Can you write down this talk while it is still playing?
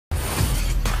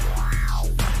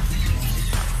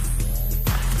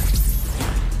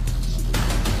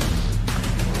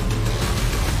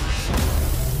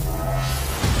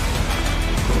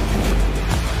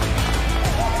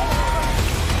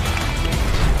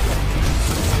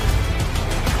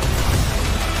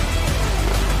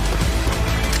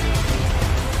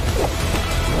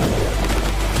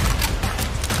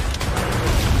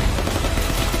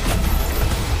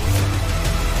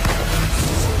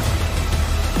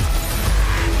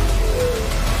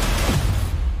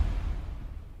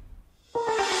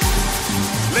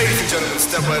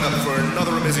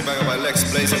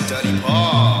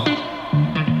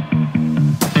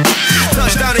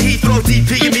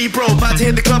to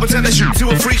hit the club and turn the shoot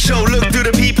to a freak show. Look through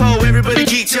the peephole, everybody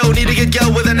geek, yo. Need to get girl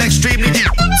with an extremely deep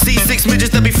C6 midgets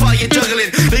that be fighting,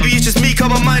 juggling. Maybe it's just me, cause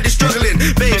my mind is struggling.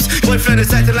 Babes, boyfriend is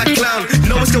acting like a clown.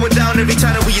 Know what's going down every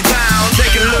time that we are down.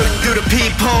 Take a look through the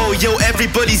peephole, yo,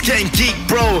 everybody's getting geek,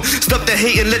 bro. Stop the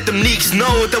hate and let them neeks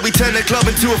know that we turn the club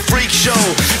into a freak show.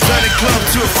 Turn the club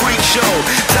to a freak show.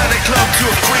 Turn the club to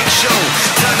a freak show.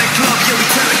 Turn the club, yeah, we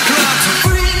turn the club to a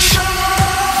freak show.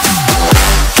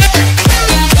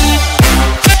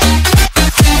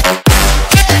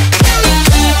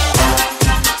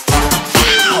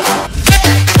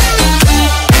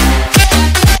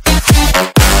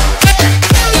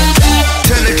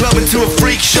 To a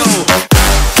freak show.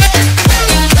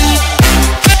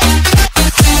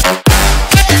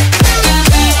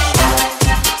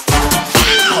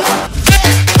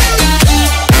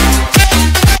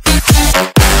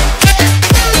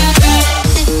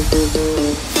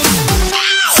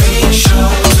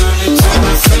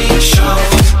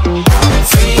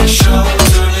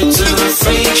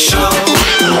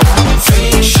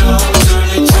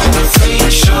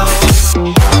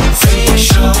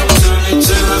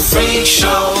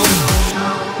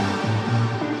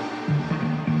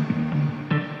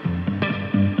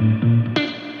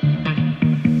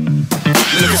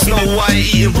 Snow White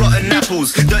eating rotten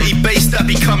apples, dirty bass that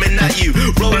be coming at you.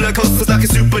 Roller coasters like a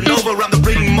supernova, around the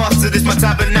ringmaster, this my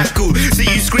tabernacle. See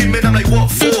you screaming, I'm like,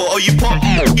 what for? Oh, you pop?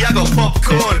 Yeah, I got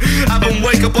popcorn. Haven't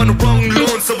wake up on the wrong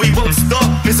lawn, so we won't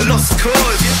stop, it's a lost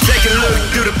cause. Take a look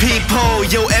through the peephole,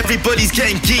 yo, everybody's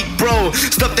getting geek, bro.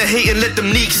 Stop the hate and let them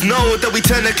neeks know that we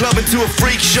turn the club into a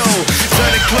freak show.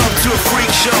 Turn the club to a freak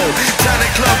show. Turn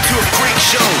the club to a freak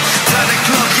show.